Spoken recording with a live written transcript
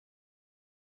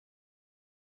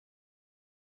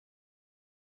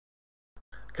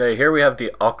Okay, here we have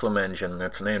the OCLM engine.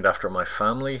 It's named after my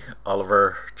family,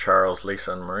 Oliver, Charles,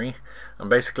 Lisa and Marie. And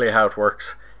basically how it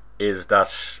works is that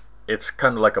it's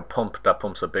kind of like a pump that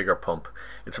pumps a bigger pump.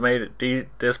 It's made,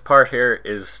 this part here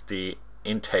is the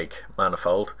intake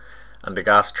manifold, and the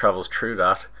gas travels through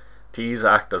that. These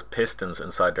act as pistons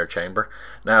inside their chamber.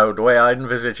 Now the way I'd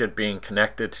envisage it being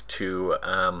connected to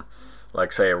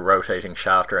like say a rotating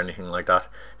shaft or anything like that,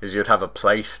 is you'd have a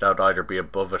plate that would either be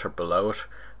above it or below it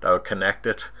that would connect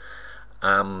it.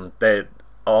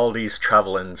 All these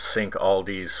travel in sync. All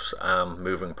these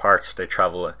moving parts, they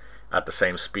travel at the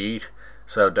same speed.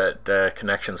 So the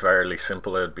connection's very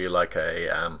simple. It would be like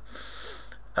a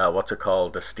what's it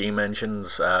called? The steam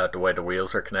engines. The way the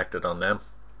wheels are connected on them.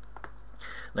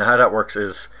 Now how that works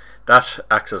is that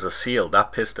acts as a seal.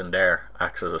 That piston there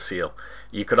acts as a seal.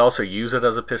 You could also use it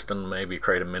as a piston, maybe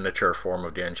create a miniature form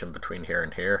of the engine between here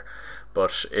and here,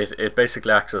 but it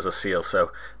basically acts as a seal.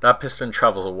 So that piston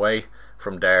travels away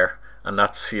from there, and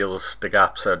that seals the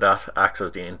gap, so that acts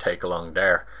as the intake along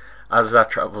there. As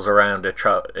that travels around,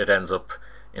 it ends up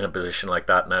in a position like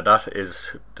that. Now that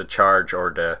is the charge,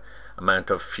 or the amount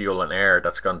of fuel and air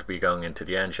that's going to be going into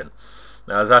the engine.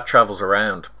 Now as that travels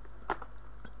around,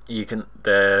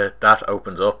 that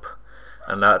opens up,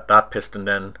 and that piston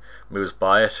then moves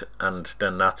by it, and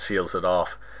then that seals it off.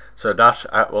 So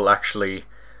that will actually,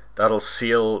 that'll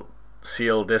seal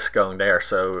this going there.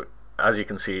 So as you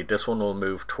can see, this one will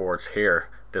move towards here,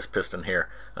 this piston here,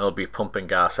 and it'll be pumping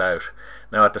gas out.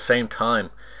 Now at the same time,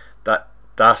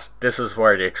 this is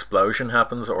where the explosion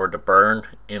happens, or the burn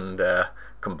in the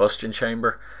combustion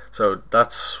chamber. So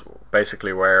that's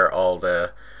basically where all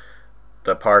the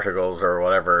particles or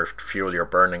whatever fuel you're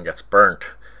burning gets burnt,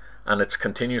 and it's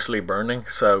continuously burning.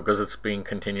 So because it's being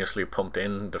continuously pumped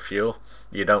in the fuel,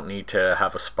 you don't need to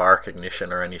have a spark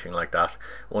ignition or anything like that.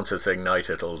 Once it's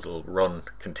ignited, it'll run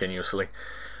continuously.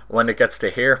 When it gets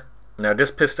to here, now this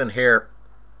piston here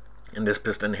and this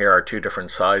piston here are two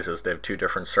different sizes. They have two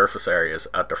different surface areas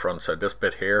at the front. So this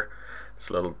bit here,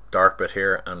 this little dark bit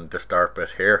here, and this dark bit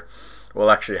here will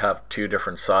actually have two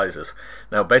different sizes.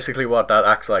 Now basically what that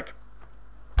acts like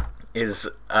is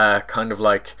kind of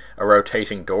like a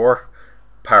rotating door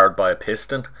powered by a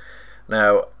piston.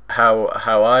 Now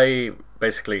how I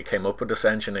basically came up with this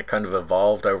engine, it kind of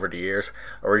evolved over the years.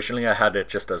 Originally I had it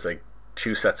just as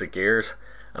two sets of gears,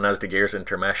 and as the gears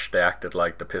intermeshed, they acted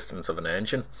like the pistons of an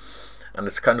engine, and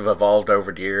it's kind of evolved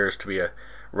over the years to be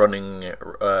running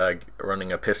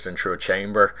a piston through a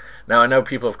chamber. Now I know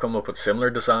people have come up with similar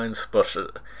designs, but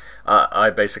I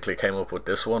basically came up with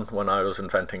this one when I was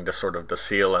inventing this sort of the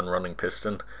seal and running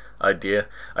piston idea.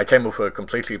 I came up with it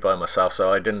completely by myself,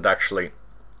 so I didn't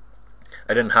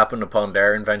happen upon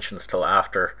their inventions till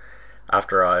after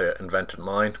I invented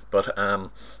mine. But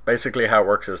basically how it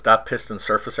works is that piston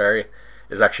surface area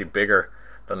is actually bigger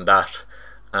than that,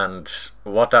 and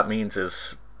what that means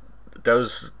is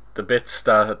the bits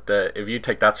that if you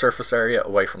take that surface area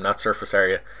away from that surface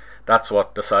area, that's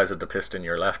what the size of the piston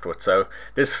you're left with. So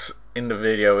this in the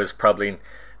video is probably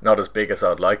not as big as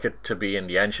I'd like it to be in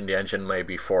the engine. The engine may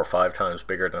be 4 or 5 times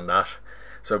bigger than that.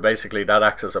 So basically that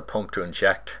acts as a pump to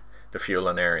inject the fuel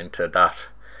and air into that.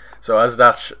 So as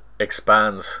that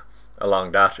expands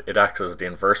along that, it acts as the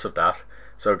inverse of that.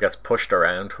 So it gets pushed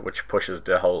around, which creates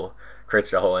the whole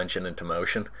engine into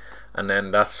motion, and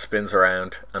then that spins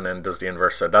around and then does the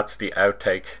inverse. So that's the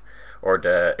outtake, or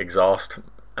the exhaust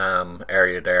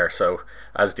area there. So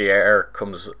as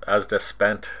the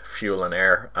spent fuel and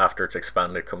air after it's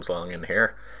expanded comes along in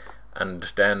here,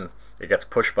 and then it gets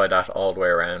pushed by that all the way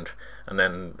around, and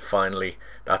then finally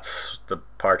that's the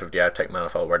part of the outtake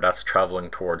manifold where that's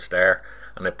traveling towards there,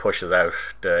 and it pushes out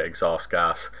the exhaust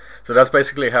gas. So that's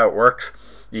basically how it works.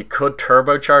 You could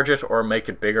turbocharge it or make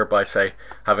it bigger by, say,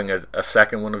 having a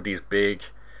second one of these big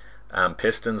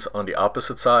pistons on the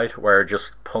opposite side, where it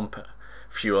just pump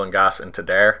fuel and gas into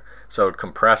there. So it would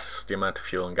compress the amount of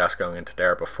fuel and gas going into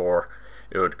there before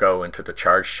it would go into the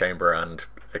charge chamber and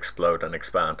explode and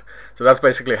expand. So that's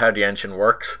basically how the engine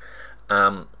works.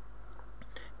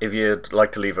 If you'd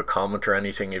like to leave a comment or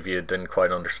anything, if you didn't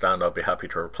quite understand, I'll be happy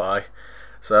to reply.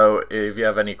 So if you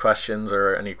have any questions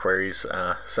or any queries,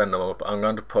 send them up. I'm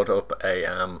going to put up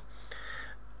a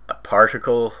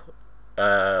particle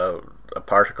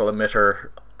emitter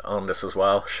on this as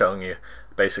well, showing you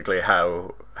basically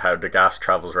how the gas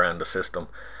travels around the system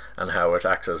and how it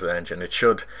acts as an engine. It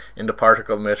should, in the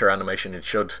particle emitter animation,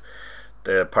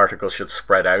 the particles should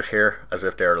spread out here as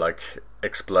if they're like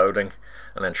exploding,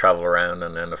 and then travel around,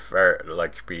 and then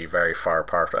be very far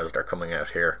apart as they're coming out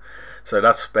here. So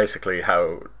that's basically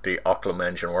how the OCLM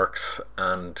engine works,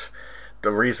 and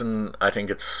the reason I think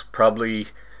it's probably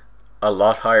a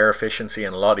lot higher efficiency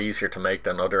and a lot easier to make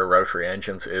than other rotary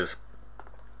engines is,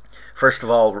 first of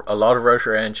all, a lot of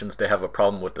rotary engines, they have a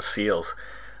problem with the seals.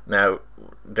 Now,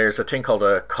 there's a thing called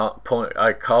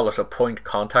I call it a point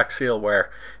contact seal,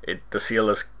 where the seal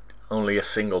is only a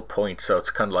single point, so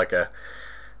it's kind of like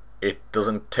it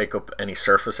doesn't take up any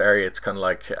surface area. It's kind of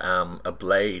like a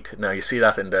blade. Now you see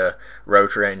that in the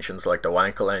rotary engines like the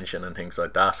Wankel engine and things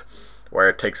like that, where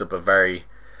it takes up a very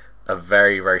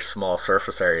very small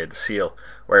surface area, the seal,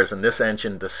 whereas in this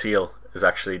engine the seal is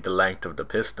actually the length of the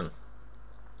piston,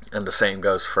 and the same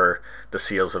goes for the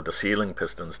seals of the sealing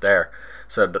pistons there.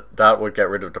 So that would get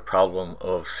rid of the problem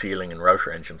of sealing in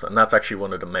rotary engines, and that's actually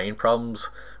one of the main problems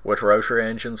with rotary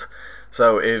engines.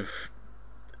 So if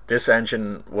this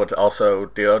engine would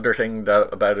also, the other thing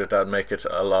about it that would make it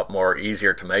a lot more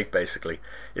easier to make basically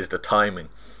is the timing,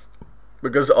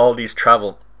 because all these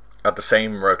travel at the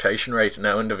same rotation rate.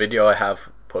 Now in the video I have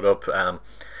put up,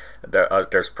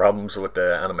 there's problems with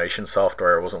the animation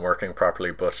software, it wasn't working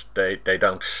properly, but they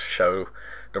don't show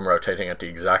them rotating at the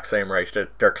exact same rate.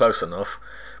 They're close enough,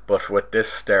 but with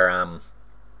this they're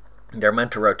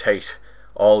meant to rotate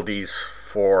all these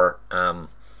four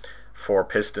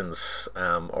pistons,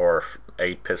 or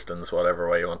 8 pistons, whatever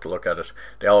way you want to look at it.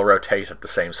 They all rotate at the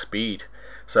same speed.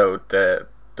 So the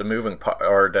moving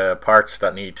or the parts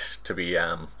that need to be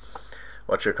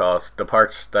the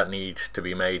parts that need to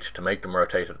be made to make them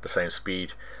rotate at the same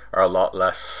speed are a lot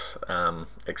less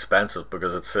expensive,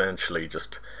 because it's essentially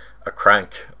just a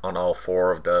crank on all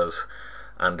 4 of those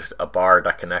and a bar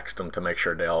that connects them to make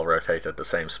sure they all rotate at the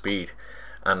same speed.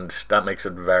 And that makes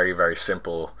it very very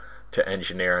simple to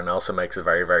engineer, and also makes a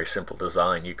very very simple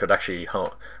design. You could actually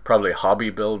probably hobby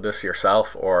build this yourself,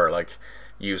 or like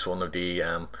use one of the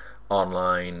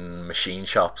online machine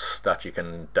shops that you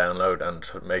can download and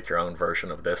make your own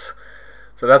version of this.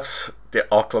 So that's the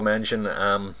OCLM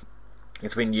engine.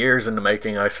 It's been years in the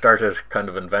making. I started kind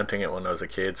of inventing it when I was a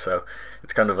kid, so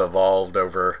it's kind of evolved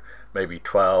over maybe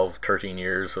 12-13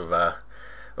 years of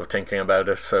thinking about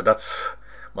it. So that's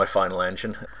my final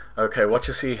engine. Okay, what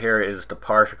you see here is the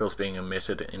particles being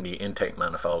emitted in the intake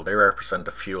manifold. They represent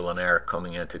the fuel and air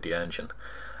coming into the engine.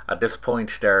 At this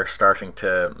point they're starting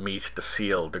to meet the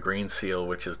seal, the green seal,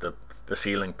 which is the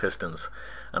sealing pistons,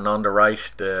 and on the right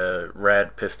the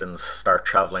red pistons start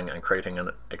traveling and creating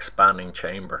an expanding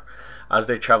chamber. As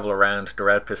they travel around, the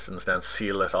red pistons then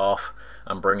seal it off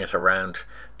and bring it around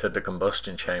to the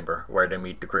combustion chamber, where they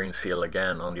meet the green seal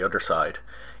again on the other side.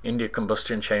 In the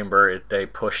combustion chamber they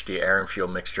push the air and fuel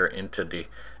mixture into the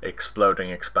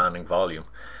exploding expanding volume.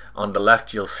 On the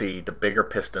left you'll see the bigger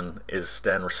piston is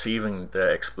then receiving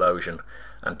the explosion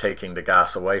and taking the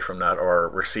gas away from that,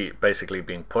 or basically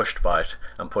being pushed by it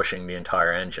and pushing the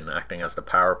entire engine, acting as the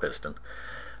power piston.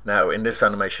 Now in this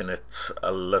animation it's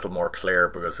a little more clear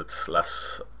because it's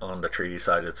less on the 3D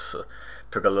side. It's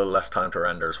took a little less time to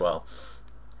render as well.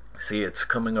 See, it's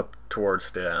coming up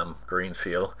towards the green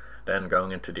seal, then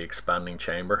going into the expanding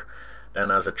chamber.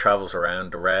 Then as it travels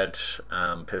around, the red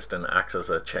piston acts as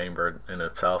a chamber in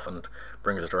itself and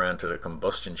brings it around to the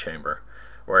combustion chamber,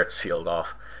 where it's sealed off.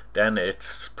 Then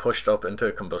it's pushed up into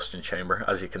the combustion chamber.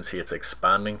 As you can see, it's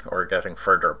expanding, or getting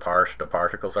further apart, the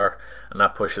particles are, and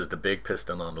that pushes the big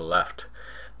piston on the left.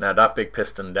 Now that big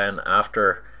piston then,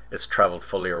 after it's traveled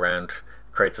fully around,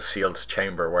 creates a sealed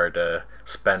chamber where the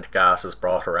spent gas is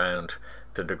brought around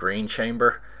to the green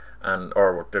chamber,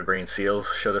 or the green seals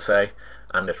should I say,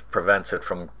 and it prevents it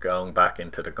from going back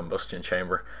into the combustion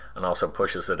chamber, and also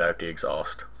pushes it out the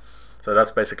exhaust. So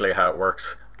that's basically how it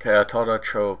works. Okay, I thought I'd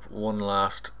show up one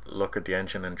last look at the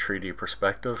engine in 3D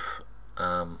perspective.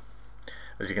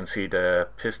 As you can see, the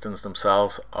pistons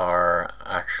themselves are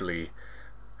actually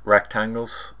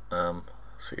rectangles.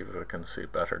 See if I can see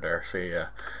better there. See,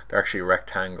 they're actually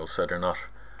rectangles, so they're not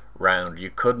round. You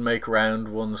could make round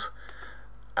ones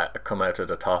come out of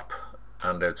the top,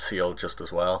 and they'd seal just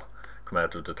as well, come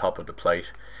out of the top of the plate.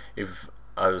 If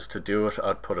I was to do it,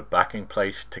 I'd put a backing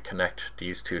plate to connect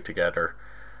these two together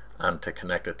and to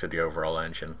connect it to the overall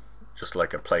engine, just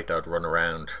like a plate that would run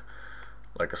around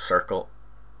like a circle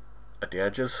at the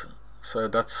edges. So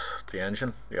that's the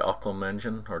engine, the OCLM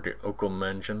engine, or the OCLM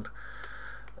engine.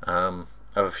 I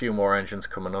have a few more engines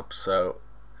coming up, so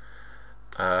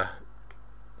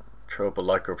throw up a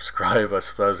like or subscribe I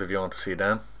suppose if you want to see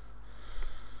them.